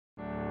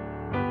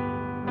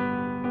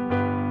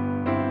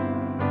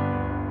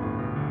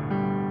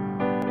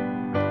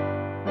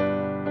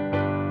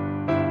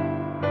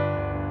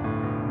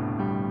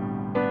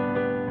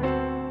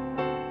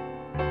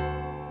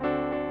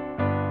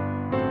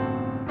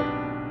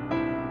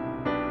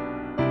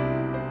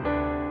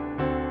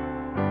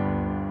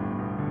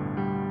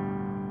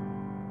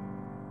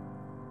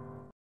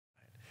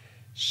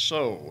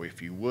So,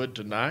 if you would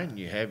tonight, and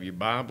you have your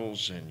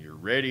Bibles and you're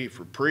ready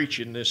for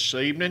preaching this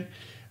evening,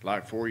 I'd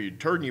like for you to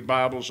turn your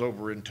Bibles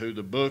over into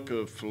the book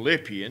of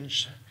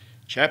Philippians,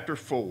 chapter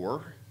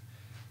 4.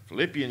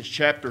 Philippians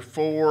chapter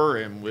 4,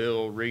 and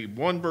we'll read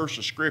one verse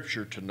of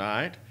Scripture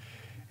tonight,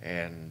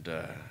 and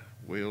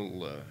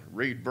we'll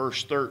read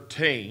verse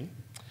 13.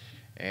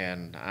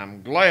 And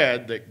I'm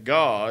glad that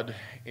God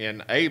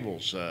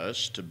enables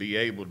us to be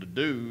able to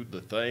do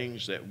the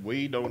things that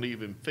we don't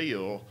even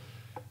feel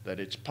that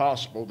it's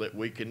possible that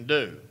we can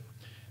do.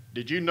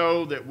 Did you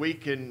know that we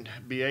can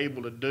be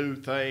able to do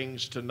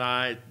things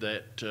tonight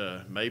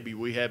that maybe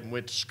we haven't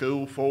went to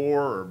school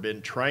for or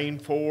been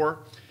trained for?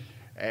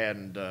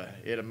 And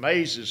it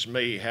amazes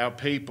me how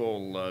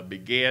people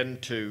begin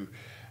to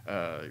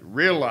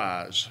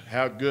realize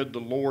how good the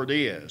Lord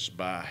is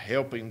by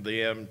helping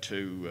them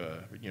to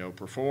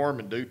perform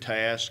and do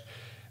tasks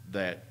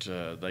that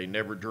they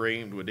never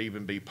dreamed would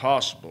even be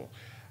possible.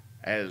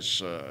 As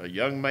a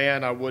young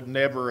man, I would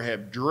never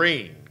have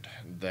dreamed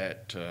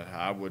that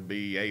I would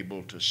be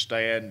able to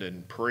stand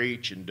and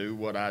preach and do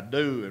what I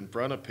do in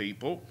front of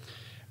people.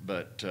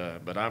 But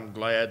I'm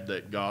glad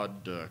that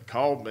God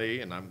called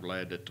me, and I'm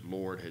glad that the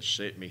Lord has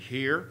sent me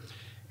here.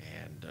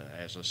 And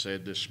as I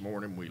said this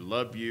morning, we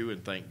love you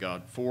and thank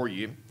God for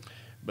you.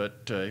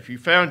 But if you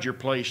found your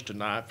place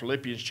tonight,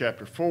 Philippians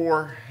chapter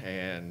 4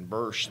 and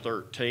verse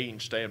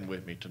 13, stand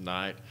with me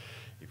tonight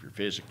if you're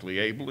physically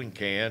able and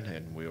can,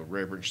 and we'll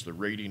reverence the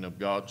reading of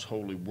God's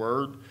holy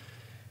word.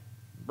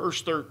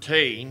 Verse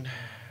 13,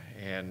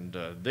 and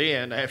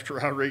then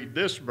after I read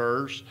this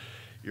verse,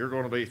 you're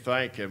going to be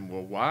thinking,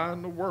 well, why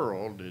in the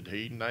world did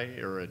he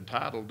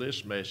entitle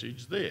this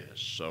message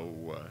this?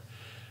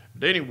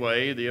 But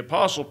anyway, the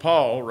Apostle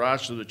Paul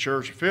writes to the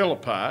church of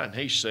Philippi, and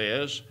he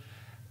says,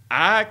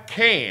 I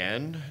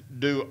can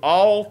do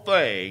all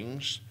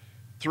things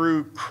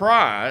through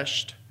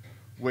Christ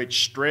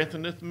which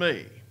strengtheneth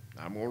me.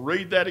 I'm going to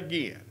read that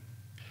again.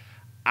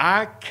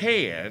 I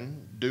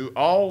can do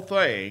all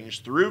things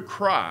through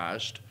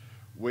Christ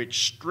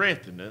which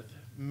strengtheneth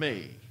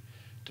me.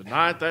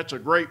 Tonight, that's a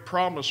great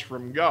promise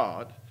from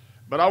God,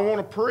 but I want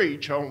to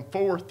preach on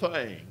 4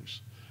 things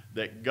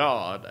that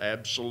God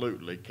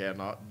absolutely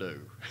cannot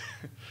do.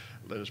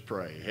 Let us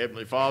pray.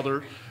 Heavenly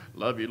Father,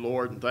 love you,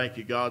 Lord, and thank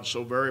you, God,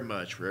 so very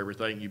much for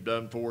everything you've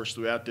done for us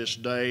throughout this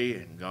day.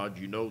 And God,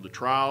 you know the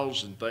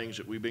trials and things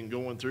that we've been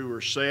going through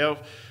ourselves.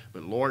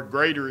 But Lord,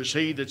 greater is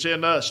he that's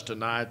in us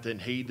tonight than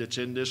he that's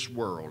in this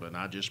world. And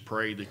I just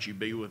pray that you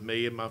be with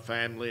me and my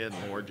family. And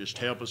Lord, just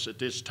help us at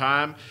this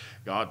time.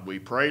 God, we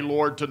pray,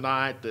 Lord,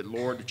 tonight that,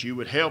 Lord, that you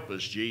would help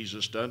us,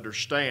 Jesus, to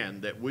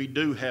understand that we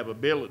do have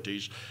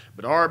abilities,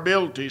 but our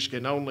abilities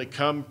can only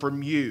come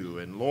from you.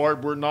 And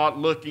Lord, we're not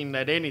looking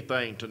at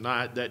anything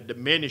tonight that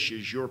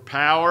diminishes your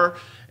power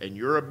and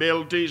your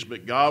abilities.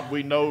 But God,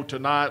 we know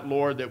tonight,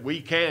 Lord, that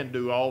we can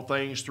do all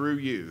things through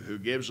you, who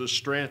gives us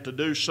strength to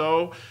do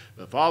so.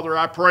 But Father,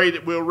 I pray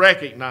that we'll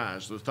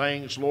recognize the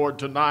things, Lord,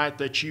 tonight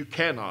that you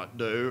cannot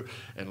do.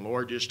 And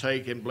Lord, just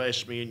take and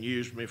bless me and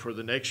use me for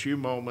the next few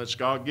moments.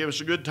 God, give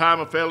us a good time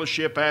of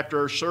fellowship after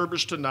our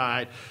service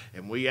tonight.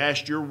 And we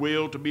ask your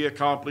will to be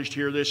accomplished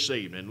here this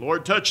evening.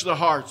 Lord, touch the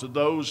hearts of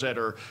those that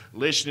are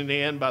listening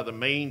in by the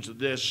means of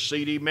this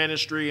CD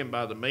ministry and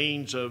by the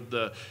means of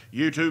the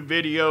YouTube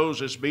videos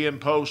that's being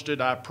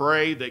posted. I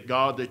pray that,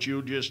 God, that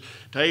you'll just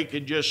take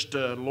and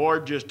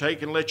Lord, just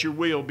take and let your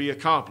will be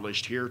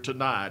accomplished here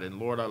tonight. And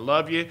Lord, I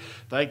love you.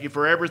 Thank you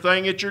for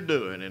everything that you're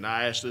doing. And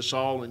I ask this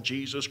all in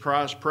Jesus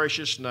Christ's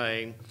precious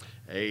name.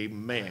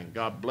 Amen.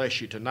 God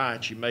bless you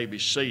tonight. You may be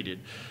seated.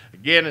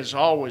 Again, as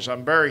always,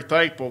 I'm very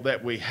thankful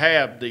that we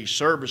have these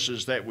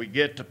services that we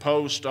get to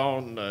post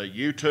on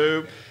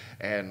YouTube.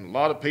 And a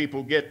lot of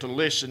people get to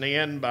listen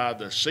in by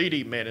the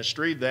CD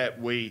ministry that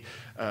we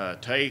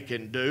take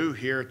and do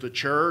here at the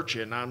church,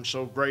 and I'm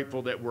so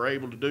grateful that we're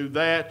able to do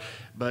that.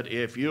 But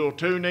if you'll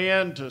tune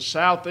in to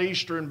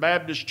Southeastern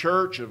Baptist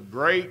Church of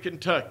Gray,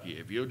 Kentucky,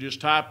 if you'll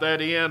just type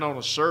that in on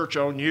a search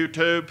on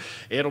YouTube,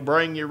 it'll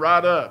bring you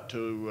right up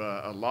to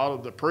a lot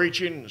of the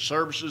preaching and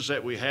services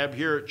that we have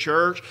here at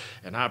church.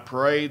 And I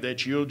pray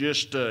that you'll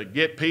just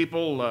get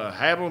people,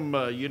 have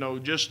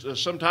them,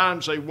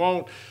 sometimes they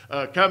won't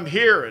come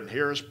here and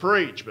hear us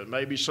preach, but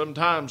maybe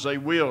sometimes they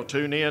will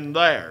tune in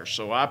there.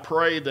 So I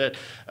pray that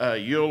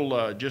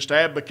you'll just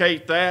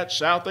advocate that.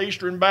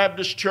 Southeastern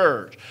Baptist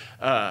Church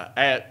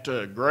at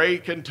Gray,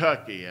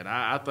 Kentucky. And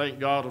I think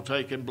God will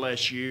take and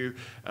bless you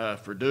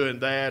for doing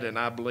that, and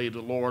I believe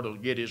the Lord will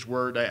get his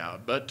word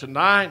out. But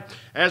tonight,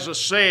 as I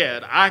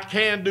said, I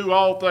can do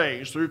all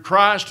things through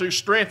Christ who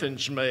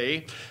strengthens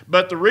me.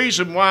 But the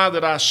reason why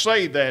that I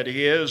say that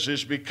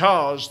is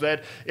because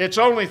that it's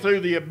only through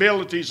the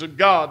abilities of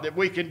God that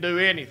we can do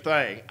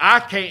anything.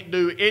 I can't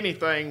do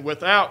anything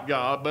without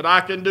God, but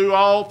I can do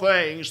all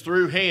things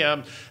through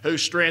him who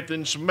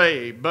strengthens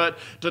me. But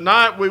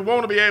tonight we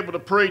want to be able to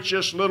preach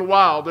just a little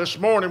while. This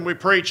morning we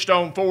preached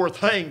on 4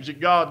 things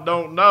that God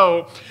don't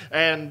know.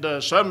 And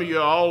some of you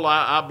all,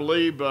 I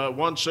believe,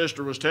 one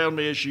sister was telling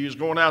me as she was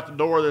going out the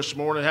door this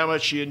morning how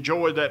much she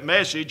enjoyed that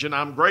message, and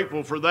I'm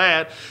grateful for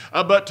that.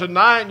 But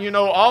tonight,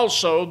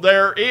 also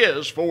there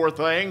is 4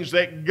 things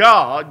that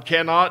God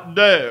cannot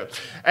do.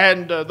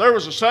 And there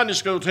was a Sunday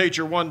school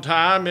teacher one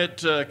time,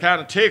 it kind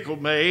of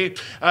tickled me.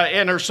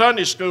 In her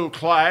Sunday school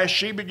class,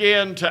 she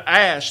began to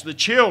ask the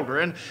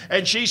children,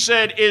 and she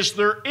said, is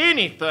there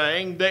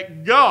anything that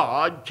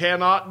God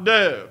cannot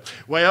do?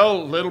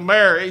 Well, little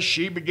Mary,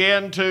 she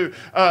began to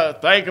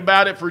think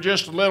about it for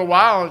just a little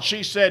while, and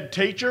she said,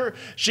 teacher,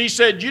 she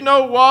said, you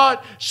know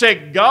what?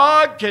 Said,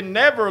 God can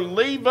never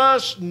leave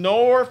us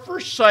nor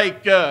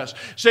forsake us.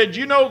 Said,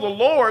 the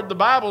Lord, the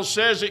Bible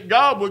says that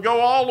God will go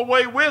all the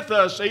way with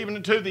us,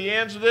 even to the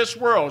ends of this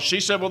world. She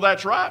said, well,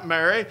 that's right,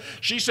 Mary.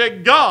 She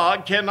said,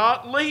 God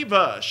cannot leave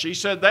us. She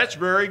said, that's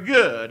very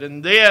good.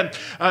 And then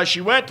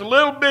she went to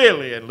little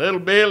Billy, and little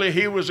Billy,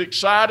 he was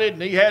excited,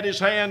 and he had his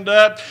hand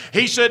up.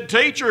 He said,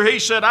 teacher, he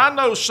said, I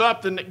know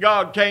something that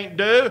God can't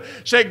do.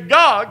 Said,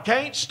 God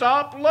can't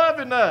stop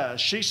loving us.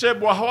 She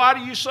said, well, why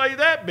do you say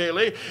that,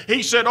 Billy?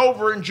 He said,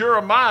 over in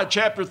Jeremiah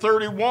chapter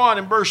 31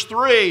 and verse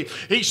 3,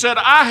 he said,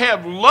 I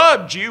have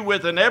loved you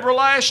with an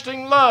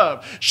everlasting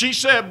love. She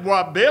said,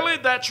 well, Billy,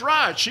 that's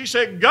right. She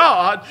said,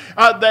 God,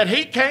 that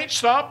he can't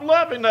stop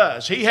loving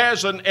us. He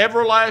has an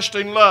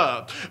everlasting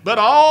love. But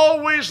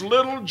always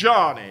little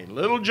Johnny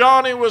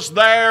was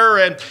there,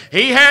 and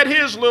he had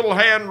his little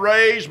hand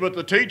raised, but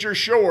the teacher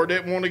sure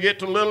didn't want to get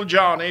to little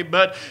Johnny,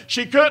 but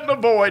she couldn't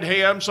avoid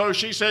him. So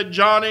she said,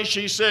 Johnny,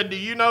 she said, do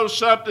you know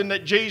something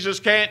that Jesus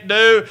can't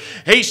do?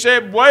 He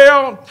said,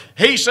 well,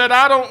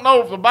 I don't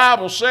know if the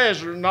Bible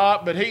says it or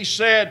not, but he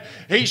said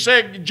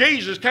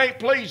Jesus can't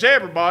please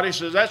everybody. He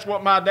says, that's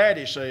what my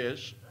daddy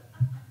says.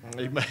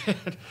 Amen.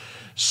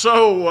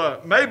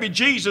 So maybe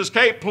Jesus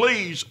can't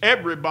please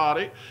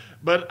everybody,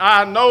 but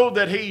I know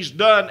that he's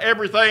done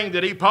everything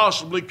that he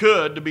possibly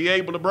could to be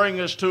able to bring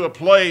us to a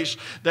place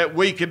that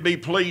we could be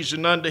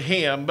pleasing unto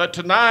him. But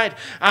tonight,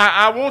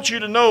 I want you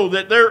to know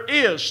that there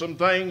is some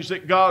things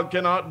that God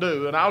cannot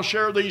do. And I'll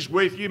share these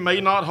with you.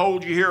 May not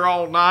hold you here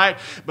all night,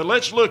 but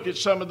let's look at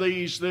some of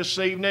these this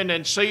evening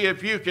and see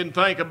if you can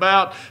think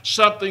about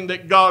something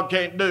that God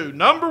can't do.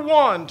 Number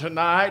 1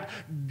 tonight,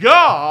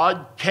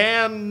 God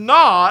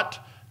cannot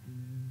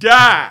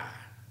die.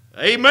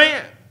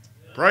 Amen.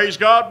 Praise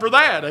God for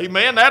that.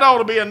 Amen. That ought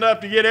to be enough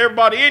to get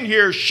everybody in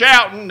here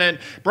shouting and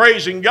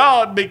praising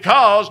God,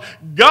 because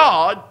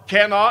God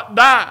cannot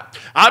die.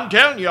 I'm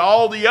telling you,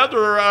 all the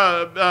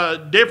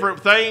other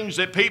different things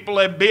that people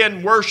have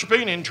been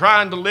worshiping and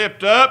trying to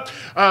lift up,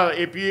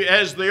 if you,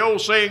 as the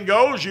old saying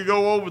goes, you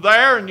go over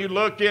there and you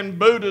look in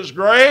Buddha's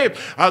grave,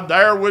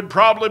 there would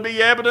probably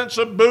be evidence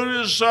of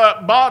Buddha's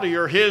body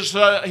or his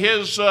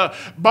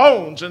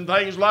bones and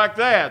things like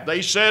that.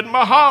 They said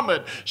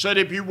Muhammad said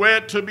if you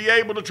went to be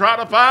able to try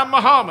to find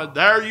Muhammad,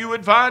 there you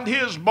would find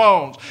his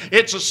bones.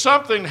 It's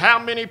something how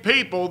many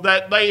people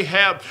that they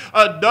have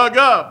dug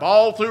up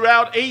all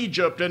throughout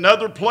Egypt and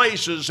other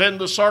places, and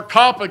the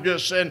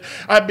sarcophagus, and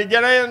I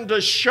began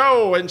to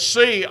show and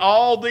see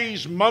all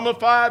these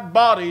mummified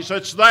bodies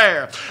that's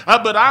there.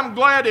 But I'm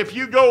glad if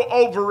you go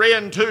over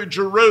into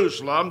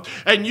Jerusalem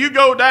and you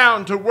go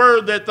down to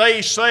where that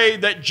they say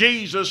that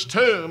Jesus'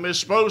 tomb is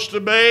supposed to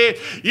be,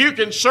 you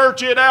can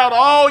search it out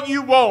all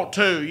you want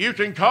to. You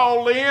can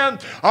call in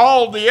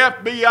all the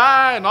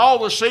FBI and all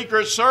the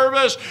Secret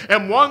Service,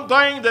 and one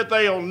thing that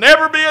they'll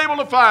never be able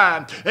to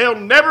find, they'll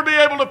never be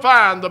able to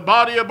find the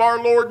body of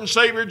our Lord and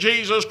Savior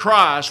Jesus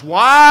Christ.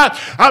 Why?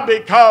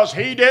 Because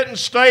he didn't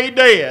stay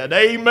dead.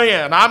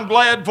 Amen. I'm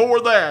glad for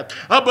that.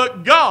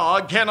 But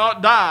God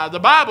cannot die. The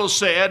Bible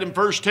said in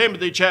 1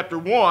 Timothy chapter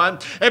 1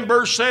 and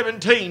verse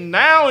 17,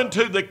 now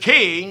unto the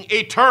King,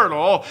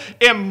 eternal,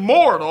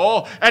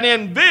 immortal, and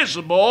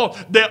invisible,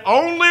 the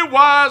only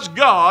wise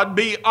God,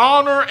 be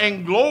honor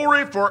and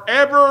glory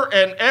forever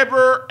and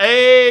ever.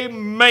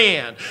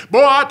 Amen.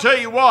 Boy, I tell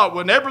you what,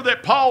 whenever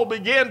that Paul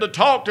began to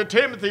talk to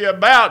Timothy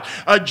about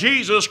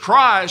Jesus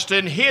Christ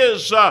and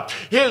his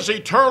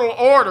eternal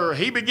order,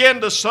 he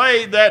began to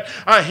say that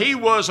he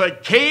was a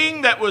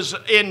king that was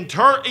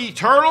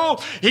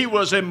eternal, he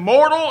was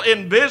immortal,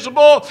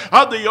 invisible,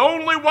 the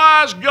only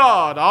wise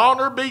God.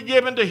 Honor be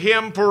given to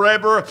him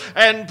forever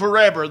and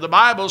forever. The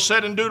Bible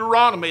said in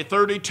Deuteronomy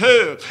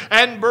 32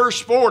 and verse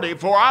 40,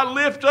 for I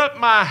lift up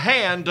my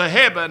hand to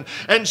heaven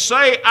and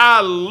say,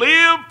 I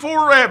live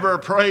forever.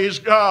 Praise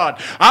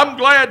God. I'm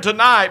glad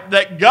tonight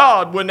that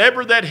God,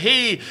 whenever that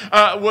he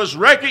was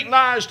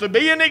recognized to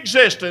be in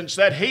existence,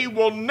 that he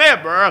will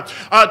never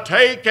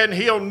take, and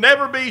he'll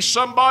never be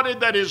somebody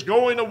that is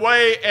going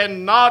away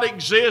and not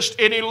exist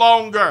any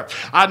longer.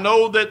 I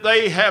know that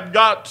they have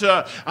got,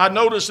 I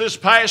noticed this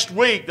past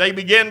week, they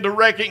began to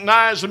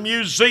recognize a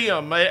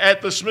museum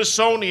at the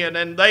Smithsonian,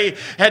 and they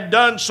had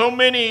done so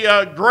many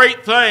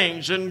great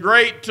things and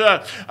great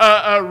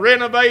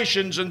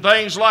renovations and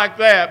things things like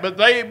that. But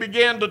they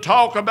began to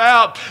talk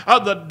about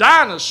the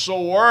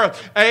dinosaur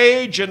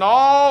age and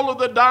all of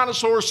the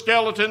dinosaur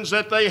skeletons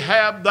that they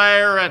have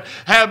there, and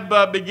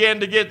have began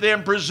to get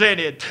them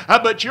presented.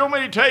 But you want me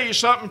to tell you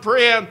something,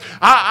 friend?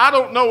 I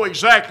don't know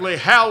exactly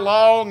how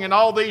long and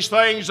all these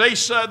things.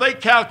 They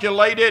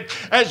calculate it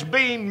as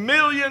being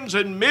millions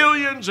and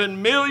millions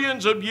and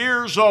millions of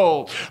years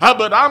old.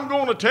 But I'm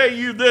going to tell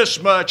you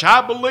this much.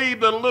 I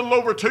believe that a little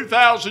over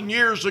 2,000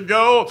 years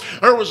ago,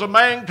 there was a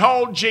man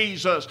called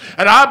Jesus.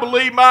 And I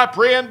believe, my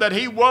friend, that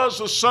he was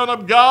the Son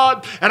of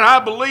God. And I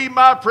believe,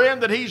 my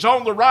friend, that he's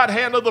on the right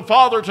hand of the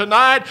Father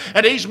tonight.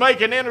 And he's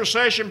making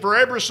intercession for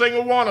every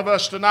single one of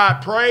us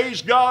tonight.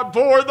 Praise God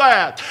for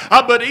that.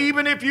 But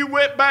even if you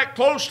went back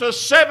close to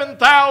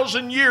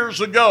 7,000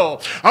 years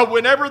ago,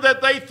 whenever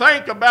that they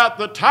think about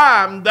the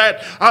time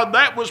that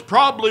that was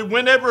probably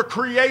whenever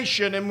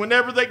creation and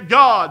whenever that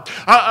God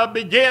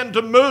began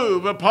to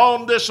move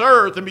upon this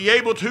earth and be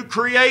able to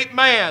create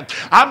man.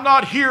 I'm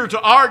not here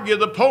to argue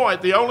the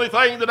point. The only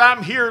thing that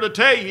I'm here to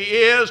tell you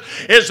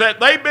is that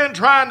they've been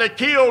trying to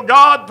kill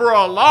God for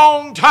a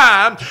long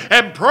time,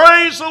 and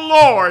praise the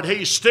Lord,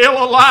 he's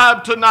still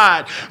alive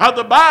tonight.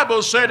 The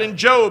Bible said in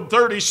Job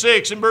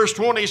 36 and verse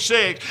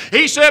 26,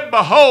 he said,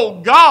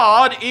 behold,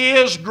 God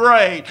is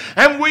great,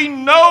 and we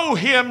know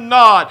him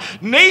not,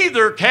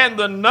 neither can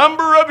the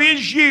number of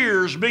his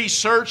years be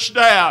searched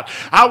out.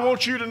 I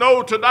want you to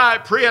know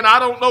tonight, friend, I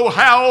don't know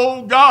how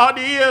old God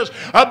is,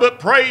 but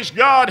praise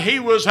God, he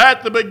was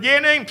at the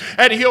beginning,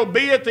 and he'll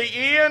be at the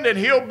end, and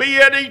he'll be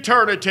at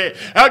eternity.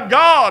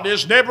 God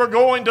is never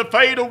going to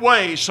fade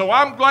away. So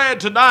I'm glad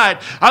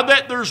tonight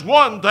that there's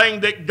one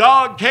thing that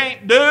God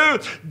can't do.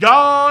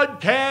 God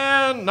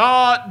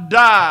cannot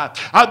die.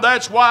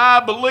 That's why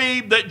I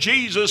believe that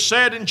Jesus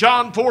said in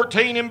John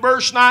 14 and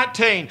verse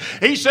 19,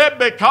 he said,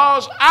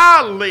 because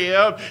I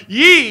live,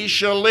 ye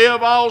shall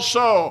live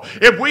also.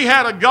 If we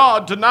had a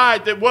God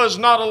tonight that was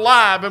not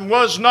alive and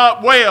was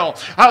not well,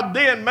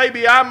 then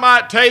maybe I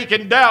might take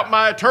and doubt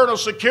my eternal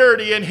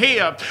security in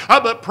him.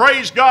 But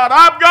praise God,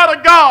 I've got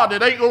a God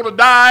that ain't going to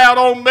die out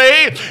on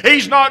me.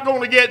 He's not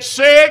going to get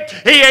sick.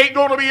 He ain't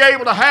going to be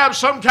able to have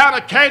some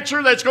kind of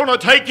cancer that's going to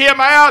take him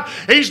out.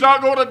 He's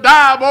not going to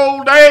die of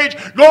old age.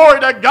 Glory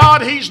to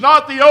God, he's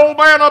not the old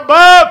man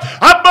above,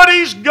 but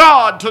he's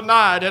God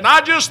tonight. And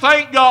I just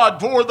thank God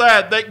for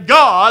that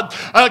God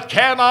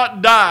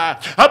cannot die.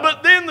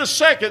 But then the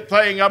second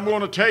thing I'm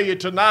going to tell you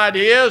tonight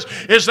is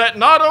that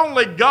not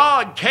only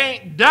God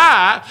can't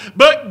die,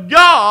 but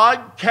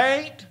God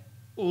can't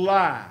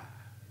lie.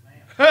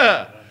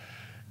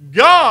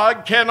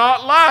 God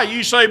cannot lie.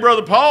 You say,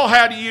 Brother Paul,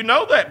 how do you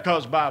know that?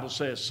 Because the Bible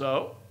says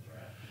so.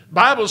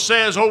 Bible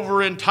says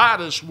over in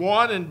Titus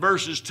 1 and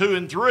verses 2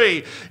 and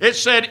 3, it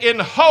said, in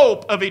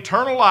hope of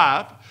eternal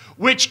life,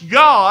 which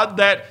God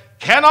that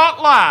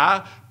cannot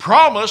lie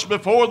promised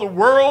before the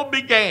world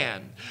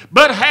began,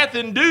 but hath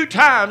in due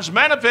times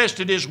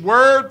manifested his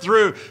word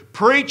through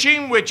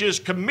preaching, which is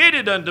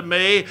committed unto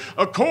me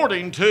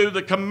according to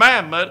the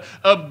commandment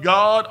of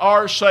God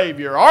our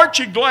Savior. Aren't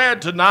you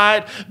glad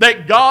tonight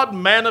that God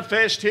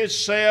manifests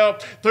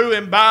himself through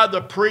and by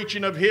the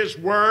preaching of his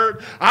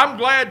word? I'm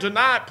glad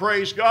tonight,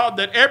 praise God,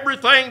 that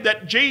everything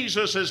that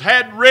Jesus has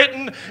had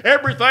written,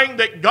 everything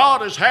that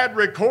God has had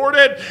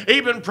recorded,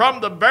 even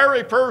from the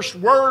very first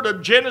word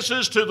of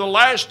Genesis to the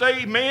last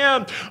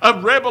amen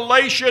of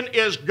Revelation,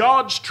 is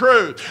God's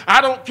truth.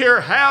 I don't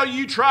care how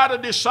you try to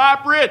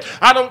decipher it.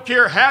 I don't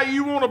care how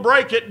you want to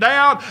break it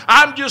down.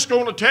 I'm just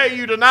going to tell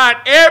you tonight,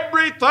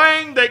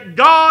 everything that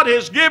God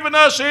has given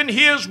us in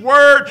his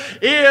word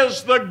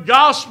is the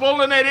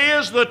gospel, and it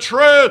is the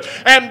truth,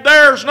 and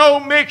there's no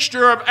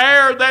mixture of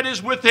error that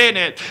is within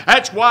it.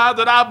 That's why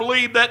that I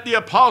believe that the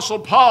Apostle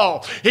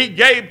Paul, he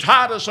gave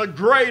Titus a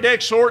great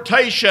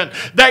exhortation,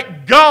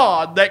 that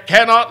God that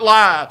cannot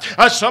lie.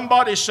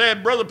 Somebody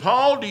said, Brother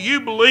Paul, do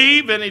you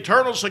believe in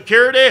eternal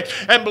security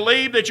and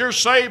believe that you're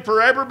saved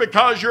forever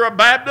because you're a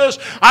Baptist?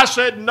 I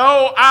said,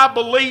 no, I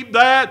believe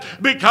that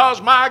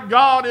because my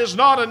God is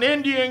not an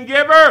Indian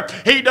giver.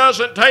 He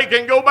doesn't take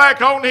and go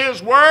back on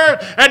his word.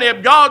 And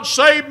if God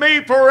saved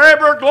me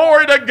forever,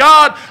 glory to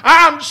God,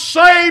 I'm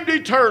saved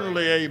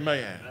eternally.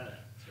 Amen.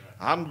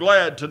 I'm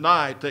glad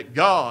tonight that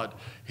God,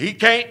 he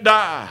can't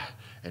die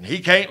and he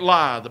can't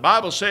lie. The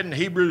Bible said in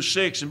Hebrews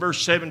 6 and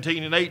verse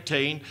 17 and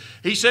 18,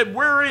 he said,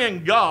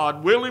 wherein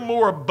God, willing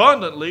more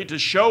abundantly to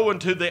show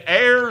unto the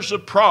heirs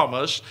of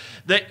promise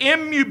the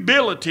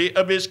immutability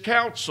of his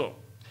counsel.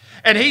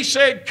 And he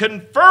said,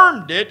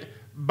 confirmed it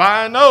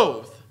by an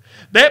oath,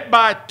 that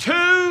by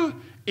two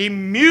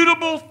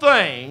immutable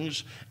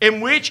things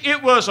in which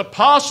it was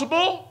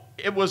impossible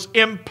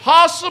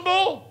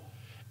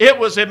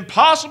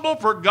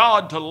for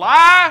God to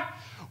lie,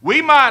 we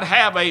might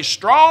have a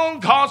strong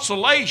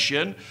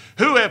consolation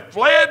who have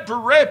fled for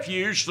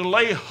refuge to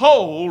lay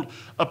hold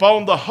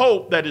upon the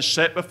hope that is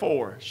set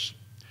before us.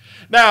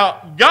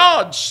 Now,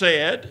 God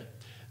said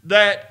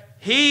that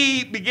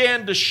he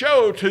began to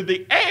show to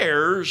the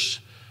heirs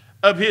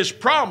of his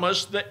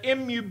promise the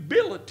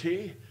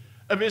immutability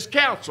of his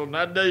counsel.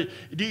 Now, do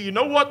you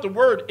know what the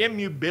word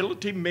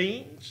immutability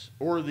means,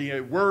 or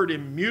the word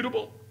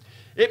immutable?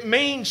 It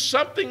means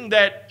something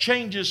that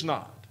changes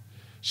not,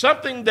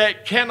 something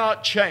that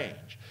cannot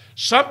change,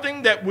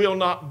 something that will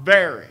not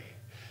vary.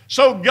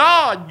 So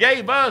God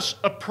gave us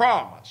a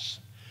promise.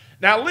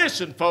 Now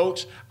listen,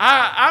 folks,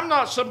 I'm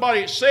not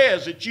somebody that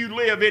says that you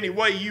live any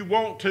way you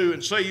want to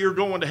and say you're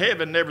going to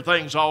heaven and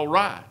everything's all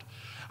right.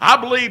 I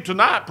believe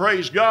tonight,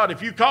 praise God,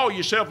 if you call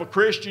yourself a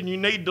Christian, you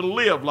need to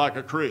live like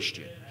a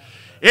Christian.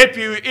 If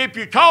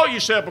you call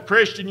yourself a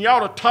Christian, you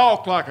ought to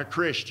talk like a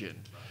Christian.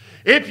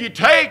 If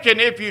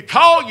you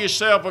call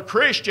yourself a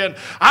Christian,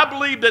 I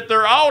believe that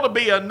there ought to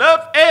be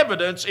enough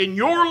evidence in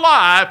your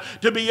life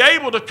to be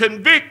able to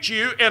convict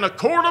you in a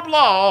court of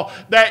law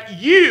that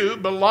you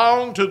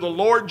belong to the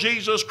Lord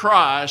Jesus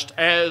Christ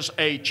as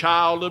a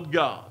child of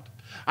God.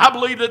 I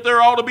believe that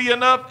there ought to be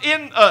enough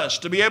in us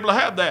to be able to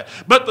have that.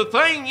 But the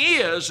thing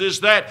is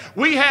that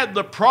we had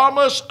the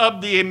promise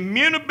of the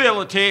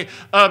immutability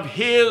of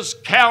his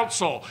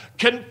counsel,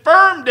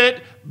 confirmed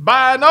it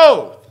by an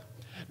oath.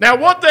 Now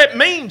what that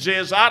means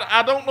is,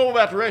 I don't know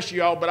about the rest of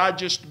y'all, but I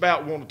just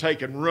about want to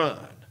take and run.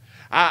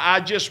 I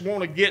just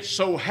want to get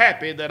so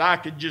happy that I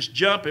could just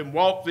jump and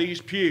walk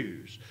these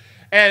pews.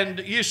 And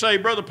you say,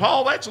 Brother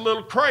Paul, that's a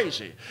little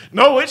crazy.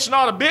 No, it's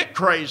not a bit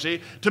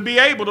crazy to be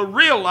able to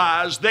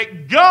realize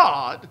that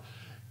God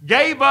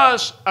gave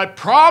us a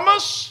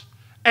promise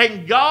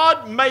and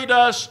God made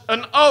us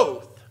an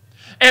oath.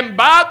 And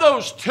by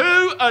those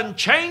two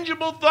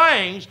unchangeable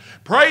things,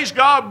 praise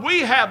God,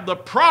 we have the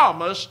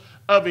promise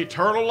of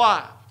eternal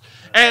life.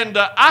 And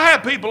I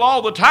have people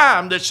all the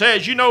time that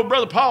says, you know,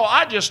 Brother Paul,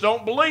 I just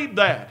don't believe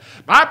that.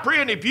 My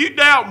friend, if you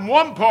doubt in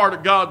one part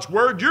of God's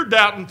Word, you're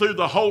doubting through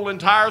the whole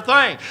entire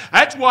thing.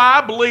 That's why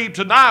I believe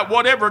tonight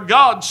whatever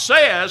God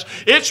says,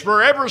 it's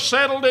forever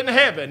settled in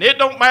heaven. It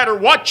don't matter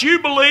what you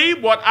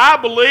believe, what I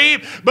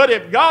believe, but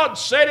if God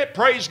said it,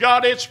 praise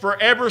God, it's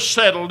forever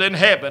settled in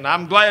heaven.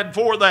 I'm glad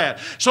for that.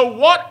 So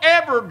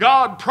whatever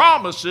God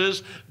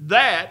promises,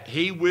 that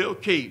He will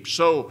keep.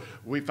 So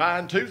we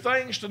find two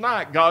things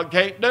tonight God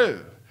can't do.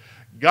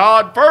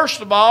 God,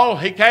 first of all,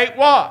 He can't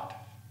what?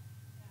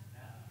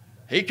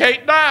 He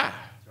can't die.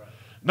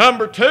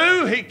 Number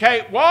two, He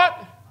can't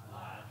what?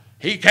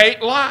 He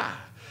can't lie.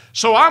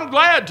 So I'm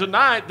glad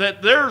tonight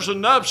that there's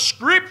enough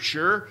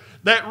Scripture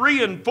that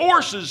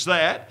reinforces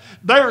that.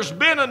 There's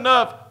been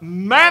enough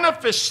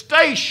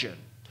manifestation.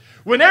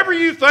 Whenever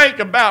you think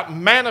about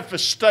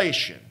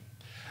manifestation,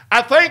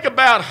 I think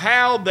about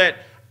how that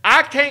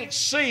I can't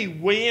see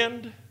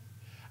wind.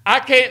 I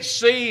can't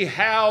see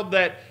how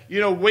that,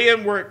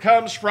 wind, where it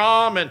comes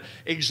from and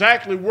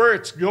exactly where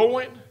it's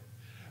going.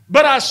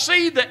 But I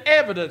see the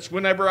evidence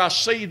whenever I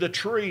see the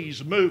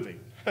trees moving.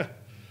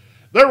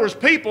 There was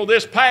people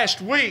this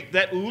past week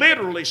that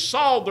literally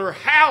saw their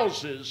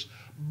houses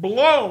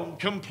blown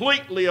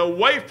completely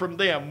away from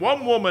them.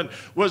 One woman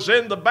was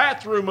in the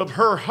bathroom of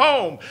her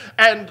home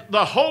and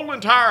the whole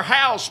entire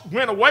house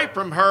went away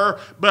from her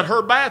but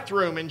her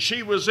bathroom, and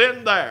she was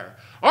in there.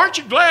 Aren't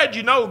you glad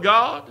you know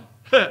God?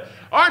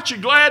 Aren't you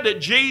glad that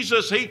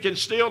Jesus, He can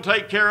still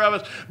take care of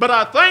us? But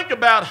I think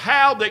about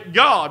how that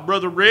God,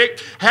 Brother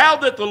Rick, how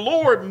that the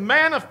Lord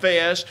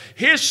manifests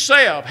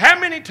Himself. How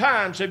many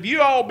times have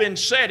you all been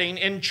sitting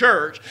in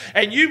church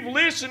and you've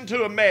listened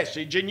to a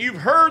message and you've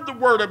heard the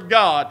Word of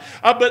God,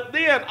 but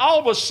then all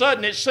of a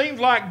sudden it seems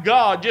like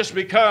God just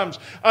becomes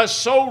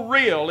so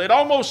real. It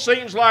almost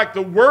seems like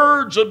the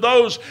words of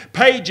those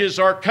pages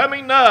are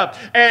coming up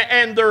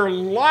and they're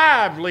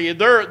lively,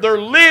 they're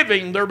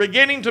living, they're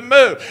beginning to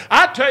move.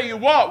 I tell you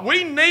what,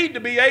 we need to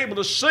be able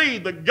to see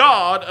the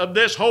God of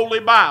this Holy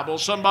Bible.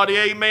 Somebody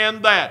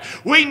amen that.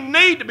 We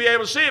need to be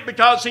able to see it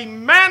because He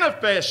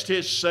manifests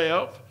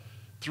Himself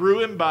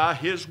through and by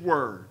His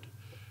Word.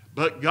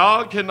 But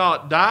God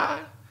cannot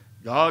die.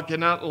 God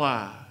cannot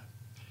lie.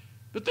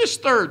 But this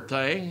third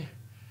thing,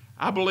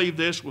 I believe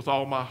this with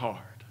all my heart.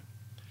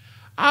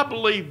 I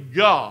believe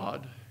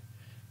God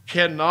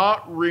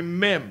cannot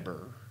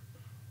remember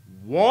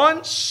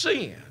one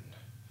sin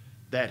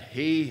that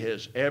He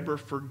has ever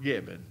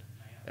forgiven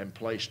and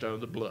placed under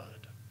the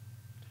blood.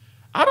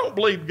 I don't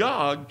believe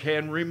God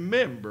can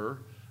remember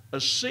a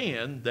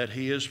sin that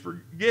He has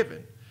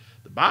forgiven.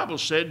 The Bible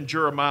said in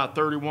Jeremiah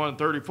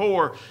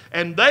 31:34,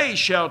 "And they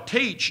shall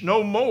teach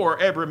no more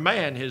every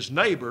man his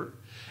neighbor,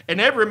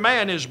 and every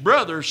man his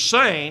brother,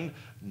 saying,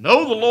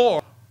 Know the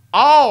Lord.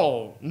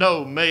 All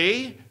know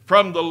me,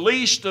 from the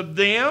least of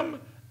them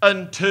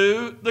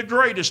unto the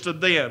greatest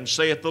of them,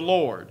 saith the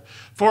Lord.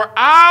 For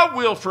I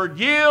will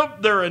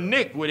forgive their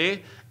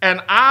iniquity,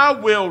 and I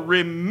will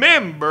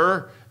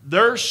remember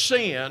their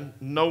sin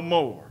no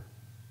more."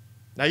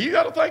 Now you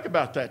got to think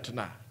about that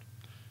tonight.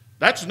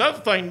 That's another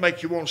thing to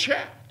make you want to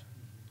shout.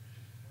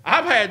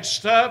 I've had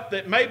stuff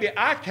that maybe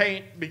I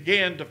can't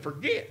begin to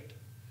forget.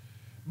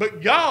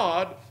 But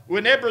God,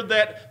 whenever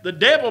that the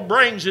devil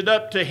brings it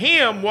up to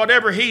Him,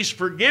 whatever He's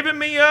forgiven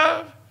me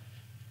of,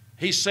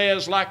 He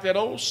says like that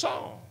old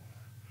song,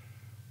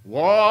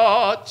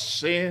 "What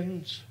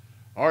sins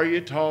are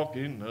you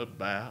talking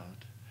about?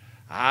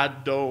 I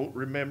don't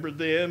remember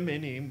them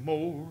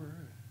anymore.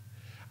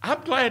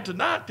 I'm glad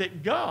tonight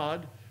that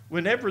God,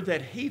 whenever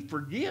that He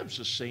forgives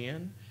a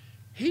sin,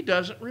 He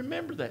doesn't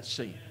remember that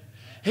sin.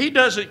 He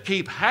doesn't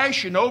keep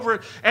hashing over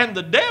it, and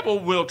the devil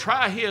will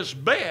try his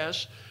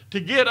best to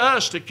get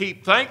us to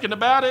keep thinking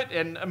about it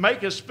and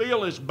make us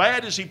feel as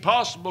bad as he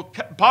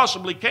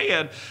possibly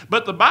can.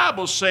 But the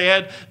Bible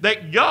said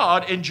that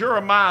God, in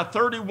Jeremiah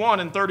 31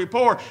 and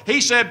 34, He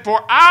said,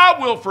 "For I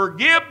will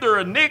forgive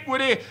their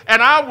iniquity,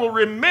 and I will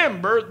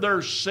remember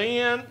their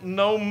sin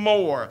no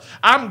more."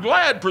 I'm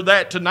glad for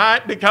that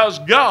tonight, because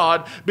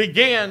God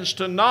begins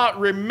to not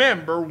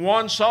remember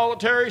one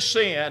solitary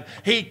sin.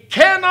 He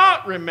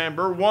cannot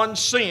remember one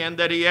sin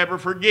that He ever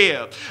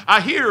forgave.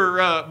 I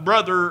hear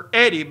Brother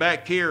Eddie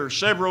back here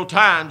several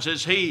times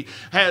as he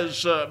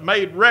has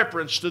made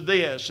reference to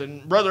this.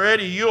 And Brother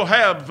Eddie, you'll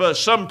have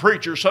some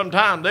preachers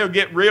sometime, they'll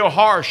get real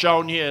harsh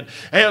on you and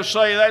they'll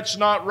say that's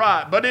not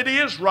right. But it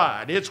is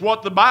right. It's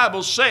what the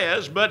Bible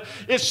says, but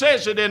it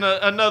says it in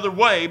another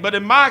way. But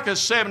in Micah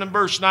 7 and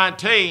verse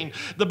 19,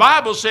 the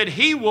Bible said,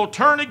 "He will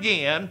turn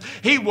again,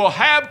 He will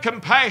have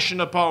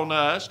compassion upon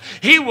us,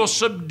 He will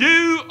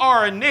subdue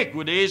our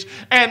iniquities,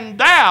 and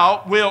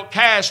Thou wilt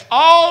cast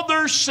all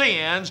their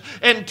sins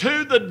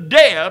into the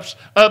depths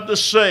of the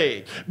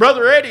sea."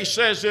 Brother Eddie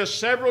says this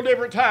several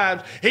different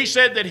times. He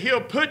said that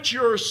He'll put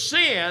your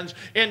sins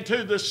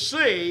into the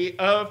sea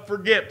of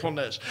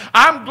forgetfulness.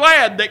 I'm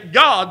glad that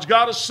God's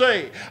got a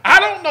sea. I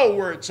don't know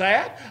where it's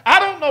at. I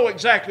don't know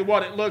exactly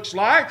what it looks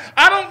like.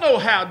 I don't know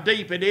how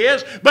deep it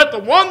is. But the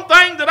one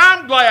thing that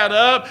I'm glad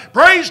of,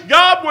 praise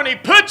God, when He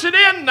puts it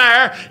in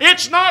there,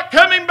 it's not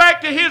coming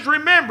back to His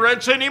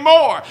remembrance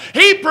anymore.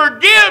 He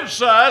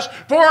forgives us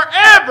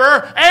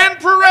forever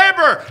and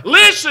forever.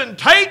 Listen,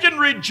 take and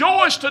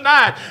rejoice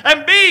tonight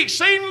and be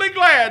exceedingly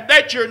glad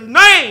that your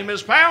name is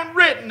found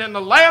written in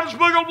the Lamb's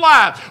Book of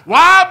Life.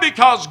 Why?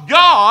 Because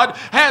God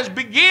has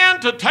begun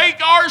to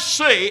take our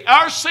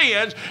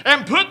sins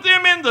and put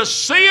them in the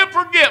sea of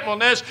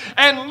forgetfulness.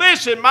 And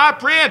listen, my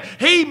friend,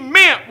 He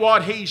meant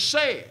what He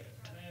said.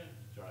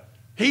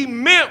 He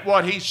meant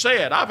what He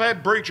said. I've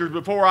had preachers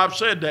before I've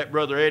said that,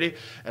 Brother Eddie,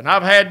 and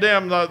I've had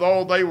them,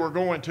 though they were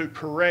going to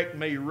correct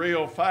me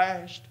real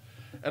fast.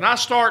 And I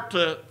start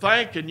to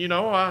think, and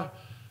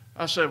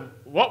I said,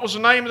 what was the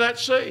name of that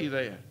sea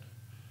then?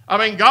 I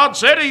mean, God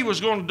said He was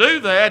going to do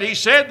that. He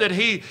said that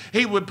He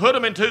would put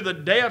them into the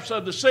depths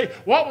of the sea.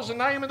 What was the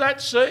name of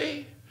that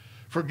sea?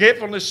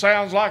 Forgetfulness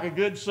sounds like a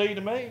good sea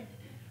to me.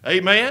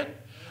 Amen.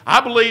 I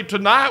believe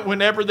tonight,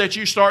 whenever that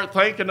you start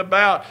thinking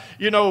about,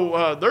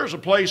 there's a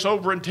place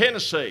over in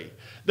Tennessee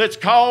that's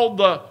called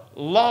the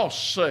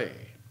Lost Sea.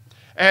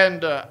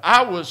 And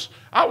I was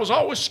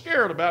always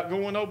scared about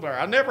going over there.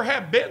 I never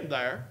have been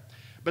there.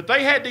 But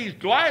they had these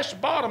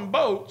glass-bottom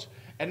boats,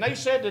 and they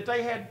said that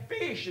they had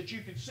fish that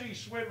you could see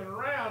swimming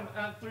around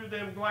through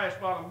them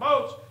glass-bottom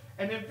boats,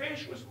 and them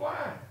fish was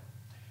blind.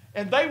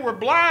 And they were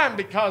blind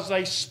because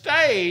they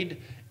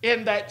stayed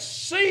in that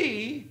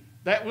sea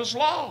that was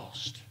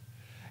lost.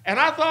 And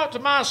I thought to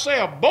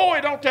myself,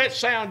 boy, don't that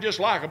sound just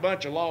like a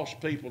bunch of lost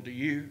people to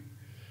you?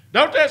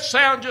 Don't that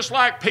sound just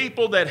like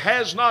people that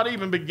has not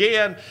even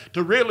begun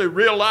to really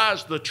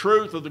realize the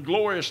truth of the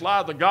glorious light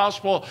of the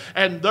gospel,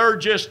 and they're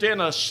just in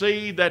a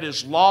sea that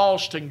is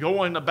lost and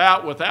going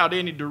about without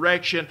any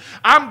direction?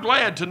 I'm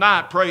glad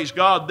tonight, praise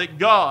God, that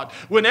God,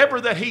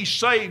 whenever that He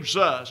saves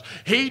us,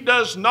 He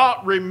does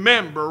not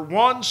remember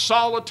one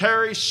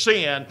solitary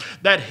sin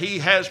that He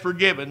has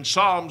forgiven.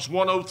 Psalms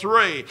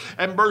 103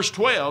 and verse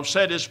 12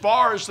 said, "As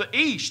far as the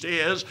east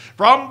is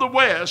from the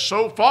west,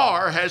 so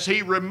far has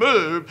He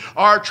removed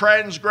our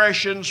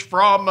transgressions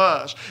from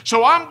us."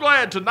 So I'm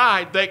glad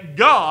tonight that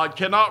God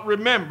cannot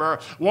remember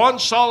one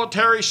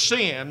solitary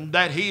sin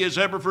that He has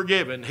ever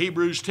forgiven.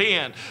 Hebrews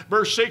 10,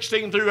 verse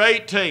 16 through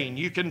 18.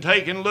 You can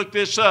take and look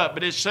this up,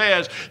 but it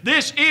says,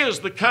 "This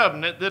is the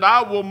covenant that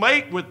I will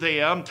make with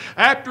them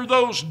after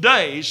those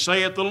days,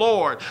 saith the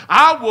Lord.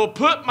 I will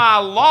put my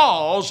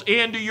laws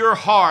into your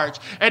hearts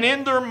and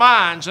in their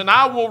minds, and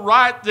I will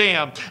write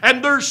them.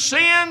 And their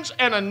sins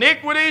and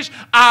iniquities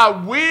I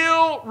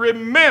will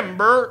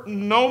remember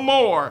no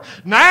more."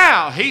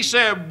 Now, He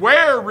said,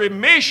 where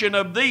remission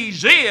of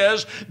these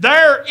is,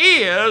 there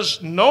is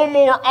no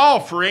more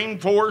offering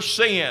for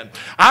sin.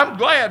 I'm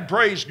glad,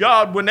 praise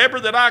God, whenever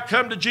that I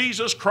come to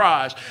Jesus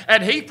Christ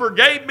and He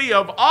forgave me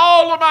of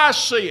all of my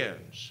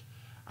sins,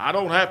 I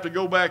don't have to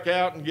go back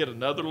out and get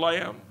another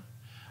lamb.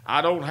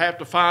 I don't have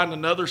to find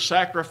another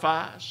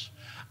sacrifice.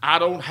 I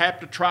don't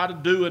have to try to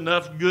do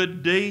enough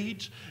good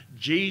deeds.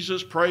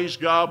 Jesus, praise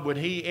God, when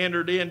He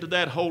entered into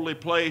that holy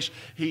place,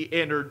 He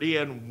entered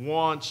in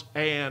once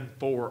and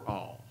for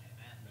all.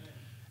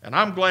 And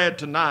I'm glad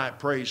tonight,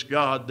 praise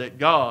God, that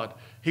God,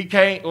 He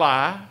can't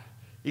lie,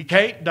 He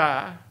can't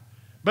die,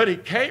 but He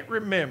can't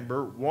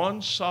remember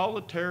one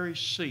solitary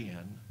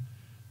sin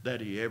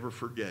that He ever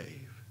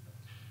forgave.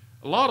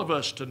 A lot of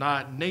us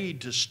tonight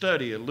need to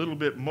study a little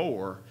bit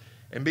more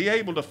and be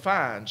able to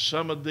find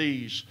some of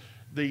these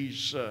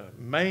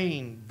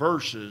main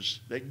verses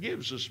that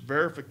gives us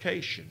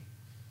verification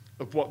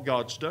of what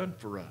God's done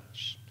for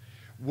us.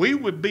 We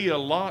would be a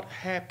lot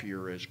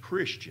happier as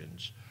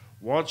Christians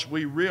once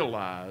we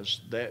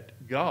realize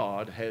that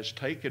God has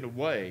taken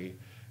away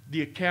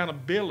the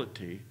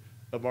accountability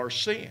of our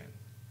sin.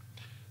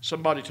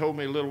 Somebody told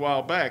me a little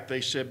while back,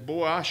 they said,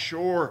 boy, I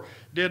sure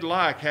did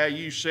like how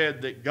you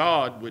said that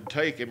God would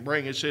take and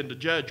bring us into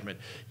judgment.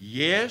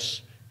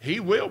 Yes, He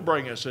will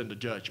bring us into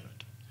judgment.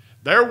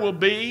 There will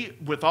be,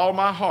 with all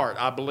my heart,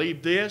 I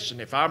believe this, and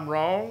if I'm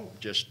wrong,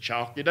 just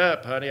chalk it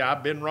up, honey.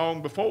 I've been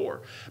wrong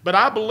before. But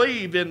I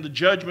believe in the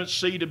judgment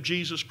seat of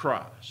Jesus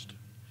Christ.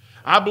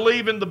 I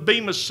believe in the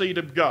bema seat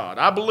of God.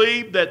 I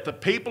believe that the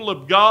people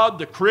of God,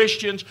 the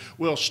Christians,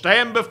 will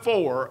stand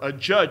before a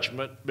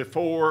judgment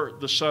before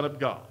the Son of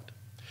God.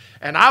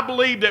 And I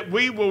believe that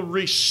we will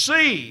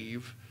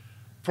receive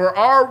for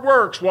our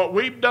works what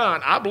we've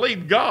done. I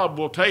believe God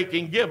will take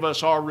and give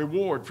us our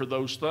reward for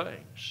those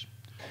things.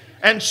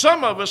 And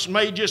some of us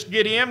may just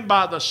get in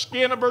by the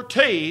skin of our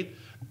teeth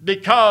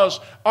because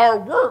our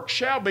work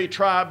shall be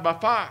tried by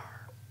fire.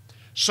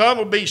 Some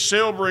will be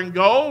silver and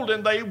gold,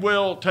 and they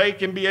will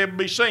take and be able to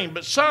be seen.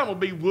 But some will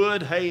be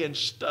wood, hay, and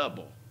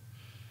stubble.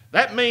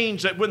 That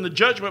means that when the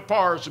judgment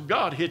fires of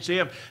God hits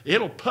them,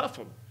 it'll puff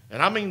them.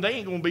 And I mean, they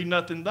ain't going to be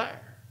nothing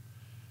there.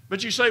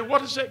 But you say,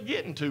 what is that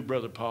getting to,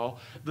 Brother Paul?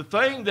 The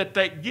thing that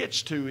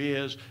gets to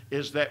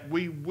is that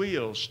we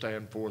will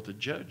stand forth a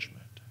judgment.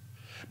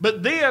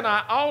 But then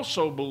I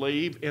also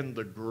believe in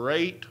the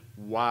great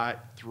white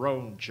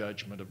throne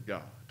judgment of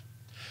God.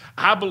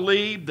 I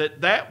believe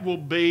that will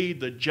be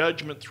the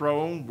judgment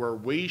throne where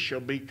we shall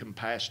be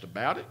compassed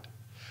about it.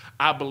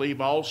 I believe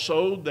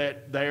also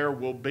that there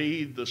will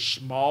be the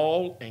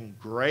small and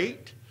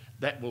great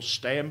that will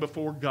stand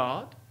before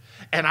God.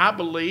 And I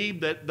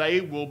believe that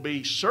they will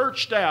be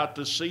searched out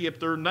to see if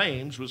their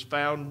names was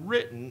found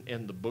written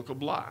in the book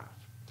of life.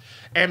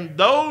 And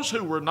those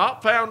who were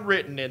not found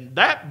written in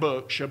that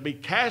book shall be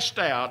cast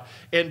out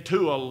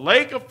into a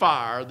lake of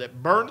fire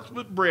that burneth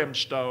with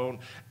brimstone,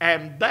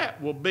 and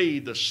that will be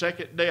the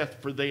second death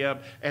for them,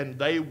 and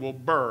they will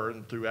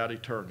burn throughout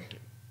eternity.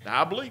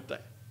 Now, I believe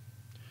that.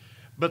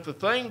 But the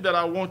thing that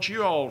I want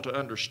you all to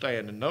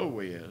understand and know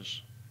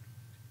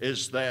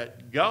is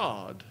that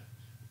God,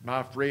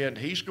 my friend,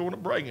 He's going to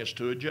bring us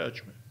to a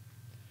judgment.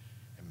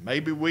 And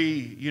maybe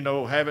we,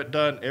 haven't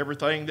done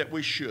everything that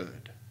we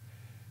should.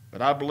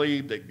 But I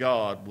believe that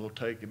God will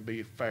take and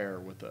be fair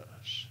with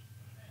us.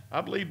 I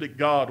believe that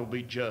God will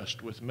be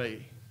just with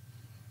me.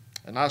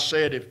 And I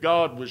said, if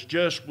God was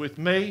just with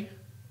me,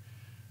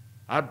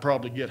 I'd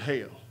probably get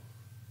hell.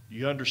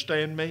 You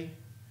understand me?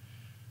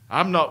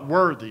 I'm not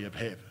worthy of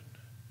heaven.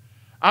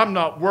 I'm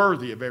not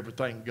worthy of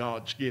everything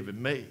God's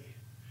given me.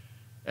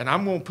 And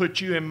I'm going to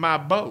put you in my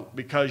boat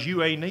because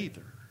you ain't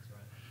either.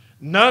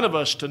 None of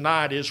us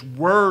tonight is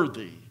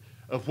worthy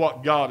of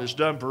what God has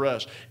done for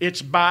us.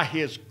 It's by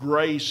His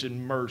grace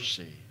and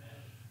mercy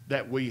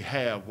that we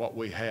have what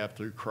we have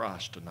through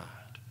Christ tonight.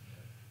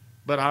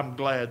 But I'm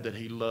glad that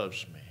He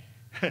loves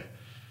me.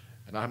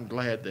 And I'm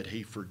glad that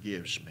He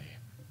forgives me.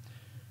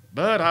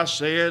 But I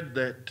said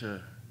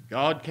that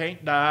God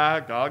can't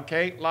die, God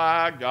can't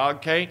lie,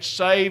 God can't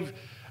save,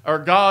 or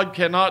God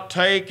cannot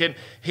take, and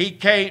He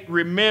can't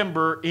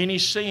remember any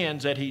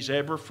sins that He's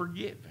ever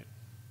forgiven.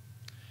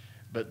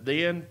 But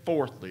then,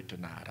 fourthly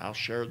tonight, I'll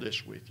share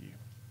this with you.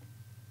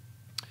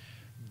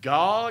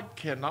 God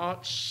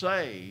cannot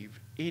save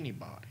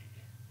anybody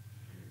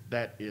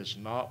that is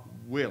not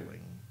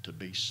willing to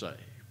be saved.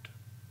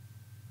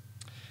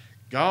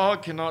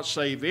 God cannot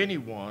save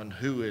anyone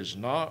who is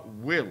not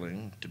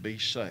willing to be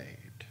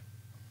saved.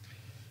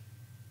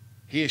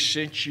 He has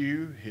sent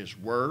you His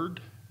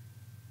Word.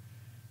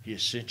 He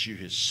has sent you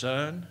His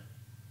Son.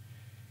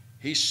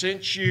 He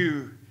sent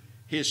you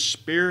His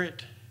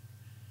Spirit.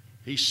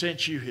 He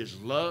sent you His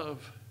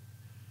love.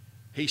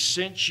 He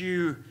sent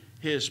you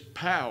His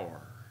power.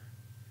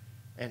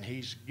 And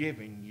He's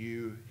giving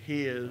you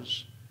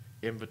His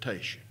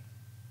invitation.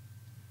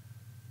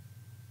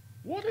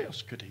 What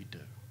else could He do?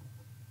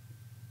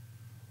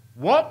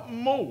 What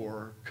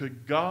more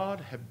could God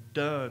have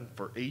done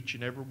for each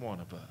and every one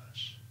of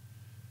us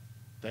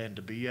than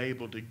to be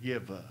able to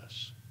give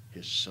us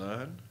His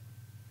Son,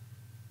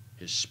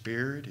 His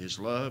Spirit, His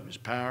love, His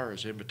power,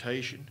 His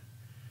invitation?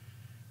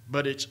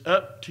 But it's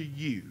up to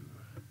you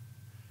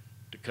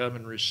to come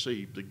and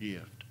receive the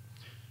gift.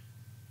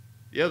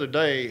 The other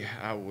day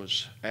I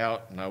was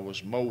out and I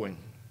was mowing,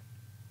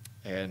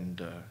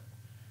 and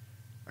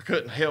I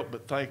couldn't help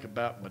but think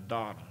about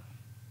Madonna.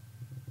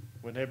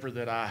 Whenever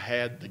that I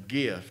had the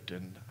gift,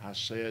 and I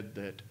said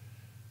that,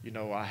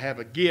 I have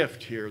a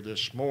gift here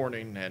this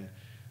morning, and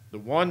the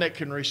one that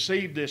can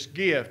receive this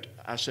gift,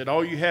 I said,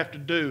 all you have to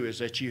do is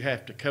that you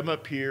have to come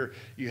up here,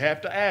 you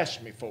have to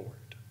ask me for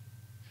it.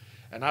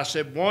 And I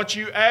said, once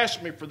you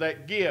ask me for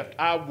that gift,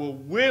 I will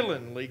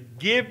willingly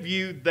give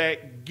you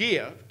that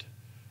gift,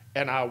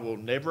 and I will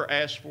never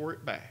ask for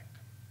it back.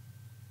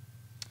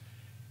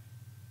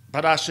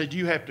 But I said,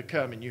 you have to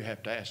come and you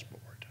have to ask for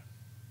it.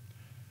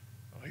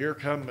 Well, here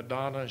come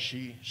Madonna.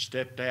 She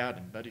stepped out,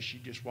 and buddy, she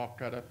just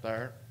walked right up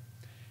there.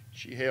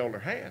 She held her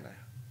hand out.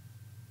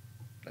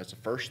 That's the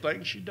first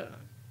thing she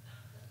done.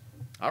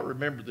 I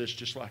remember this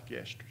just like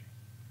yesterday.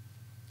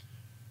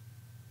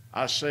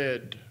 I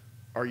said,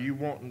 "Are you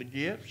wanting the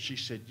gift?" She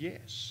said,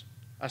 "Yes."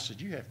 I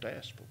said, "You have to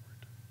ask for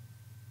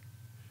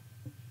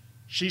it."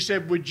 She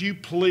said, "Would you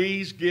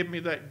please give me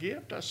that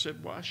gift?" I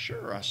said, "Why,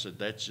 sure." I said,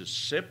 "That's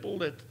just simple.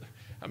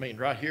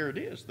 Right here it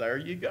is. There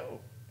you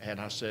go." And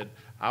I said,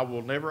 "I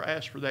will never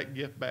ask for that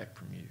gift back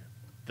from you.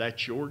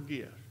 That's your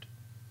gift."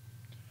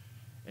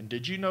 And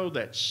did you know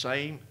that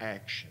same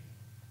action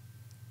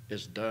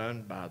is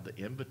done by the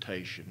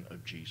invitation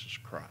of Jesus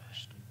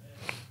Christ?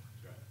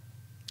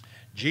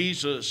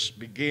 Jesus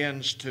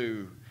begins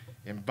to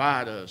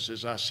invite us.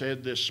 As I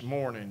said this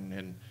morning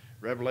in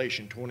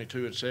Revelation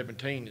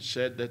 22:17, it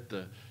said that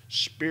the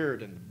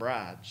Spirit and the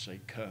bride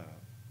say, "Come."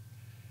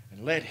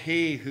 And let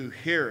he who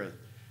heareth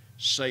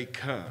say,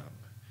 "Come."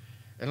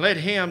 And let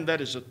him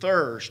that is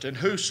athirst, and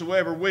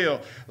whosoever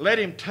will, let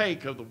him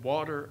take of the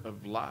water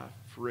of life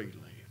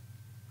freely.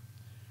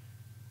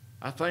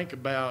 I think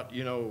about,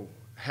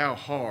 how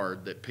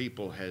hard that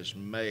people has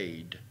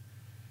made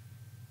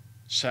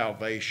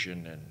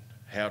salvation and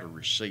how to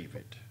receive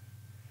it.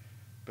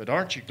 But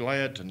aren't you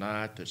glad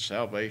tonight that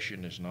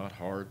salvation is not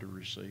hard to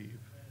receive?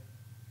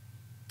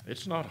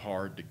 It's not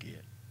hard to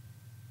get.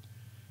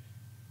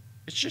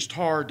 It's just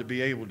hard to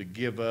be able to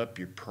give up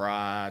your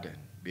pride and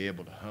be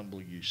able to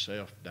humble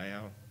yourself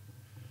down.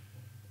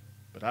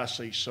 But I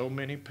see so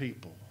many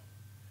people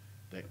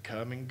that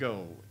come and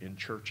go in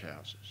church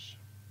houses.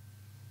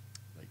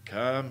 They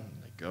come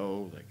and they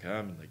go, they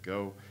come and they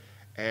go,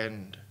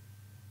 and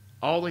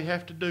all they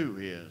have to do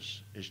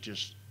is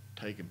just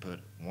take and put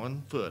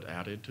one foot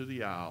out into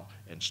the aisle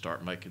and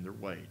start making their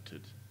way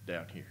to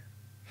down here.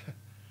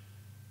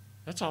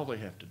 That's all they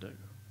have to do.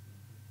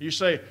 You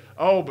say,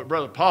 "Oh, but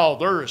Brother Paul,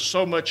 there is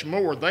so much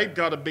more. They've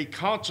got to be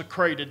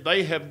consecrated.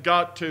 They have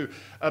got to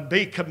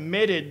be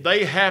committed.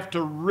 They have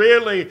to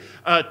really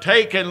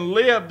take and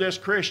live this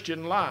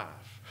Christian life."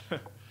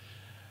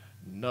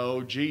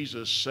 No,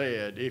 Jesus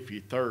said, "If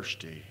you're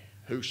thirsty,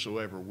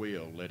 whosoever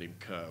will, let him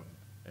come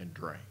and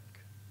drink."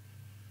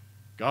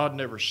 God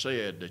never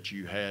said that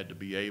you had to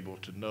be able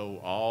to know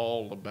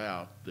all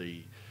about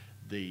the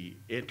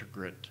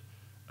integrate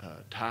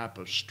type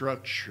of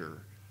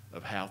structure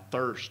of how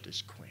thirst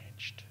is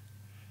quenched.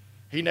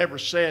 He never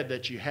said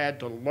that you had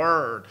to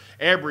learn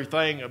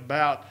everything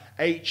about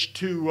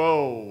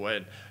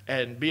H2O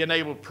and being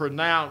able to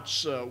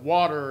pronounce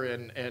water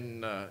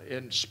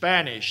in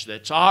Spanish,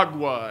 that's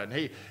agua. And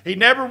he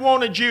never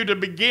wanted you to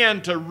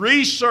begin to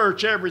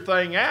research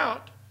everything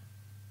out.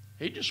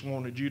 He just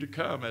wanted you to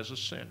come as a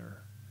sinner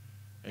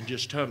and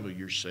just humble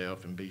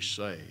yourself and be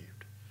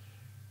saved.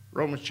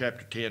 Romans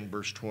chapter 10,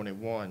 verse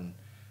 21,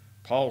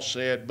 Paul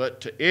said,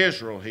 "But to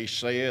Israel he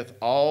saith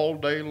all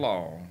day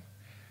long,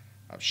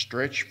 I've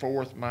stretched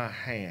forth my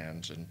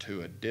hands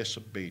unto a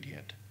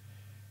disobedient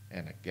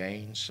and a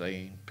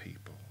gainsaying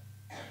people."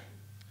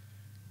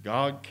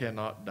 God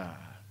cannot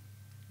die.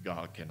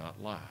 God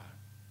cannot lie.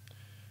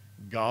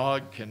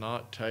 God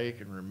cannot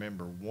take and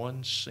remember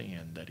one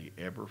sin that he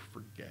ever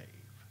forgave.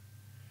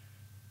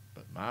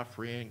 But my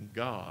friend,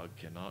 God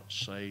cannot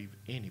save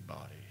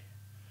anybody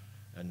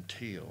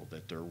until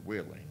that they're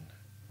willing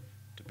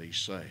to be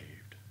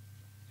saved.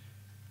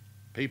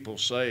 People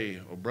say,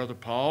 "Oh, Brother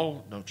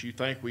Paul, don't you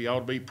think we ought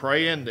to be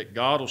praying that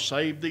God will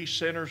save these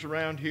sinners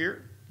around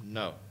here?"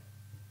 No.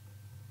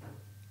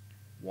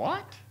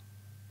 What?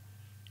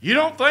 You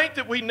don't think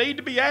that we need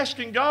to be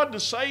asking God to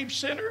save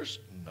sinners?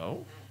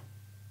 No.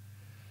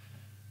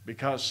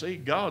 Because, see,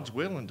 God's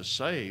willing to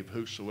save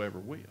whosoever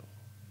will.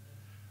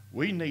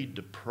 We need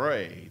to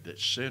pray that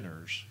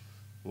sinners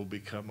will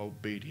become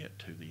obedient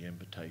to the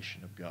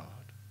invitation of God.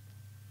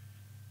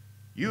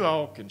 You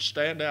all can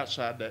stand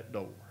outside that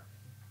door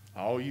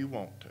all you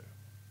want to.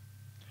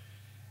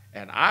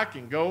 And I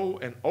can go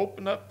and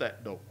open up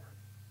that door.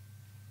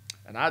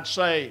 And I'd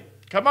say,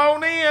 "Come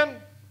on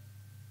in."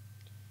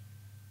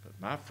 But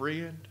my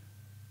friend,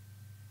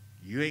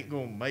 you ain't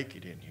going to make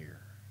it in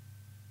here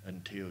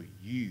until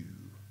you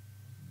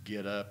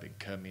get up and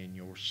come in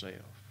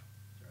yourself.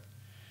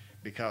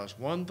 Because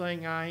one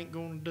thing I ain't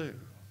going to do,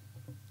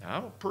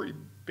 I'm a pretty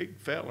big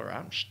feller.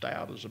 I'm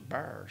stout as a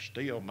bear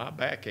still. My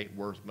back ain't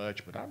worth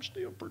much, but I'm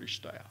still pretty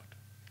stout.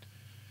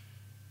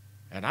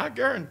 And I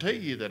guarantee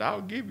you that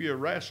I'll give you a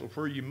wrestle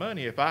for your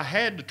money if I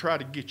had to try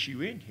to get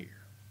you in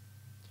here.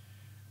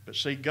 But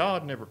see,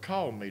 God never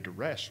called me to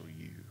wrestle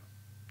you.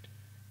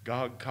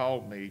 God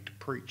called me to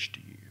preach to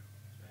you.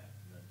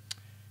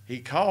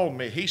 He called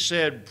me, he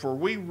said, "For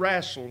we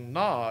wrestle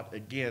not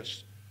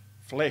against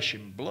flesh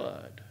and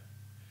blood,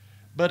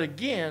 but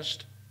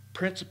against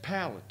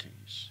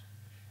principalities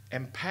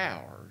and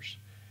powers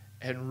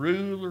and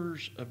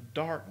rulers of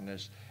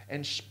darkness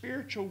and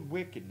spiritual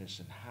wickedness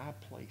in high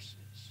places."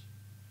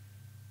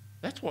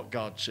 That's what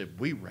God said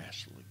we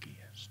wrestle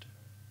against.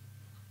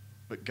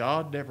 But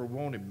God never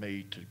wanted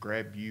me to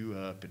grab you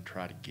up and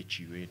try to get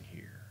you in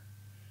here.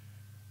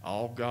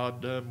 All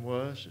God done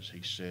was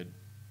he said,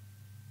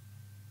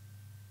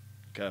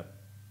 "Come."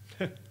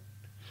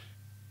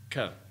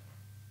 Come.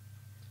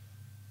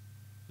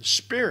 The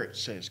Spirit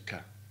says come.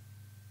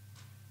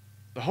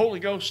 The Holy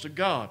Ghost of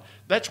God.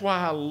 That's why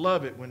I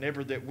love it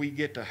whenever that we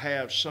get to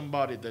have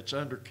somebody that's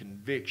under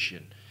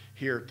conviction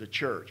here at the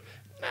church.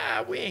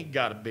 Nah, we ain't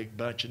got a big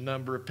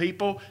number of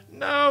people.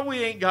 No,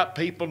 we ain't got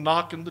people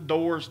knocking the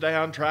doors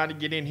down, trying to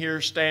get in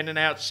here, standing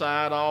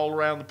outside all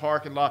around the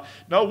parking lot.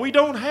 No, we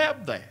don't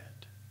have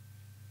that.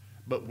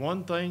 But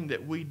one thing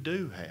that we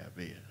do have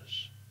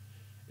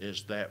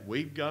is that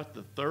we've got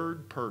the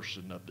third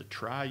person of the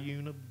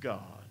triune of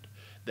God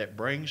that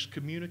brings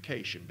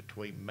communication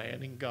between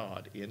man and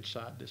God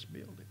inside this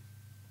building.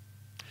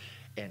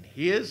 And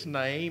his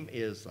name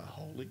is the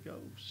Holy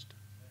Ghost.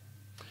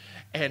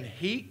 And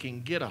he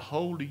can get a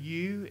hold of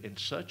you in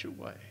such a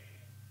way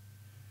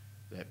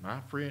that,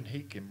 my friend,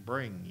 he can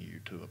bring you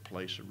to a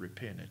place of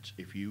repentance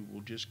if you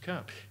will just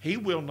come. He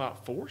will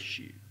not force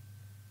you,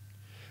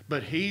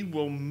 but he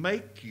will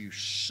make you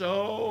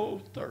so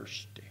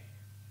thirsty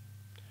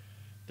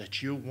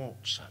that you'll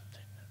want something.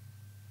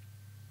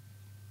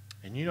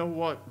 And you know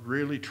what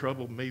really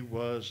troubled me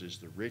is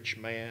the rich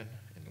man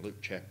in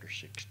Luke chapter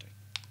 16.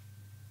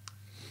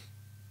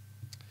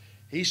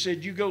 He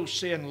said, you go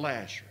send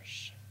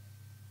Lazarus.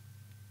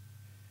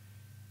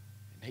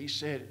 And he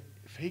said,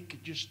 if he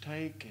could just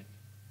take and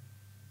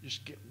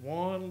just get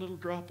one little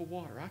drop of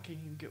water. I can't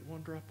even get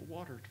one drop of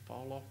water to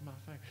fall off my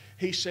finger.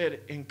 He said,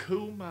 and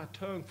cool my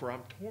tongue, for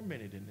I'm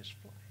tormented in this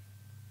flame.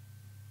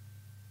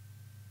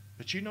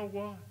 But you know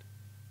what?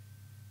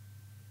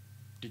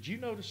 Did you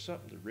notice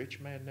something the rich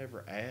man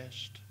never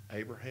asked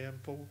Abraham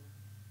for?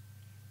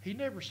 He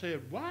never said,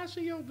 why is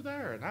he over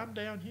there and I'm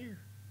down here?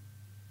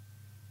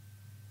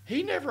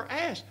 He never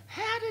asked,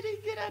 how did he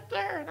get up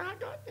there and I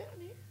got down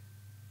here?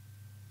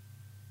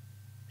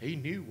 He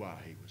knew why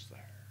he was there.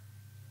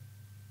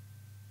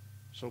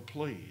 So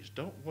please,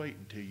 don't wait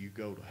until you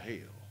go to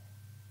hell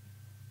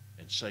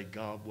and say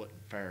God wasn't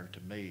fair to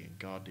me and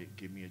God didn't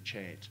give me a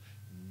chance.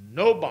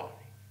 Nobody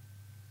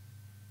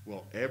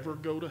will ever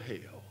go to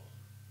hell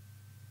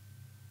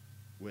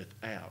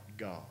without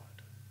God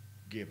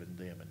giving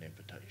them an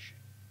invitation.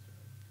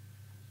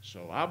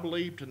 So I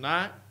believe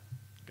tonight,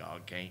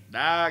 God can't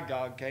die,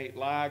 God can't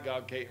lie,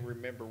 God can't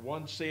remember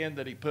one sin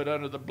that he put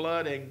under the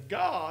blood, and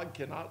God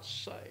cannot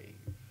save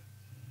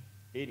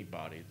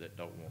anybody that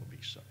don't want to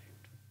be saved.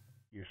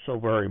 Thank you so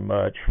very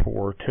much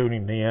for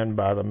tuning in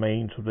by the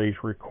means of these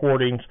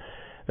recordings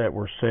that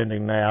we're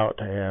sending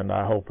out, and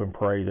I hope and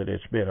pray that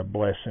it's been a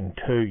blessing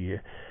to you.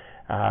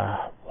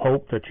 I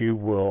hope that you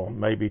will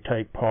maybe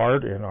take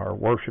part in our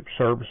worship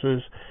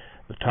services.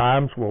 The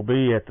times will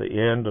be at the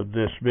end of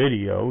this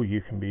video.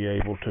 You can be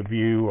able to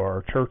view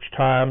our church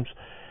times,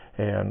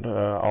 and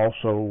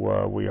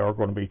also we are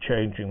going to be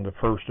changing the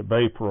 1st of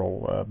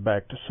April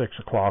back to 6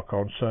 o'clock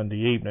on Sunday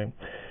evening.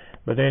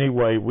 But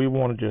anyway, we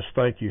want to just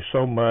thank you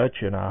so much,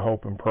 and I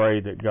hope and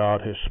pray that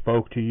God has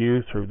spoke to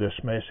you through this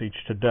message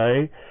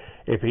today.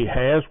 If he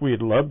has,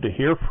 we'd love to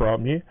hear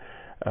from you.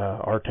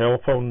 Our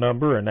telephone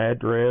number and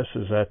address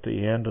is at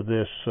the end of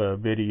this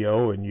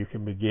video, and you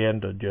can begin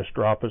to just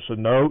drop us a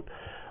note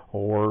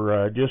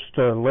or just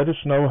let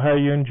us know how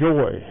you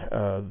enjoy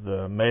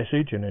the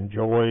message and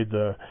enjoy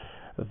the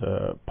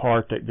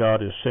part that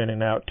God is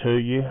sending out to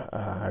you.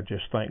 I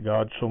just thank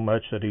God so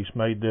much that he's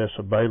made this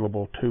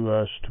available to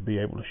us to be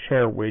able to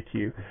share with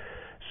you.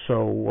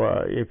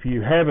 So if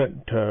you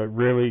haven't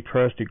really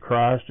trusted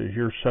Christ as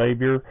your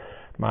Savior,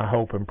 my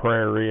hope and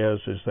prayer is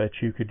that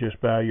you could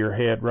just bow your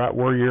head right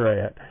where you're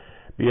at,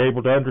 be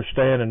able to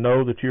understand and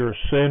know that you're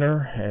a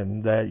sinner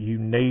and that you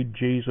need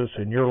Jesus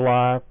in your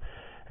life,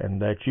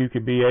 and that you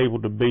could be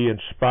able to be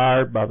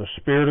inspired by the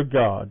Spirit of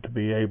God to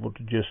be able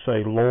to just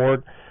say,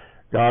 Lord,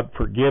 God,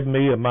 forgive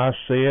me of my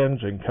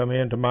sins and come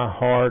into my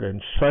heart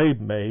and save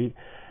me.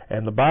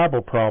 And the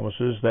Bible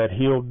promises that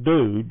he'll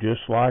do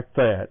just like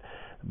that.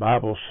 The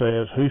Bible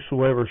says,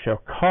 whosoever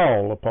shall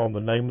call upon the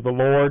name of the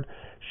Lord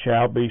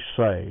shall be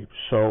saved.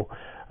 So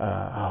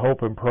I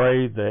hope and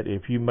pray that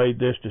if you made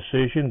this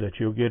decision that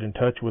you'll get in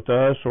touch with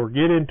us or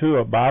get into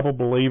a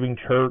Bible-believing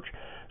church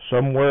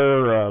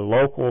somewhere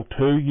local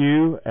to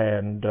you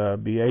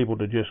and be able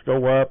to just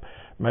go up,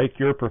 make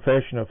your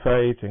profession of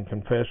faith and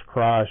confess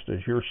Christ as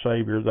your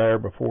Savior there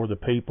before the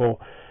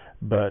people.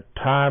 But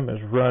time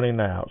is running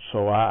out,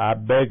 so I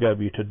beg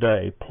of you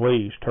today,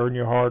 please turn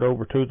your heart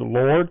over to the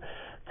Lord.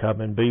 Come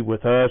and be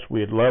with us.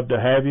 We'd love to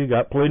have you.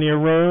 Got plenty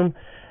of room.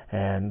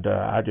 And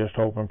I just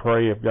hope and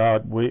pray if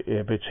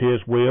it's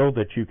his will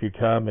that you could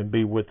come and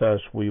be with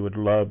us. We would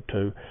love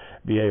to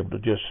be able to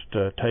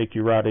just take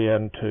you right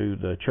into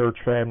the church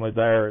family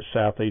there at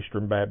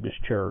Southeastern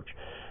Baptist Church.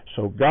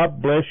 So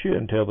God bless you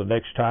until the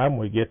next time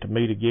we get to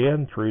meet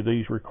again through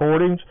these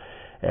recordings.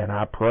 And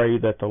I pray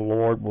that the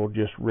Lord will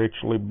just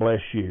richly bless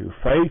you.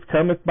 Faith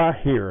cometh by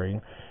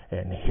hearing,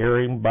 and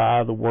hearing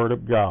by the Word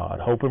of God.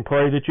 Hope and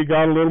pray that you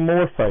got a little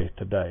more faith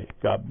today.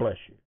 God bless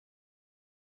you.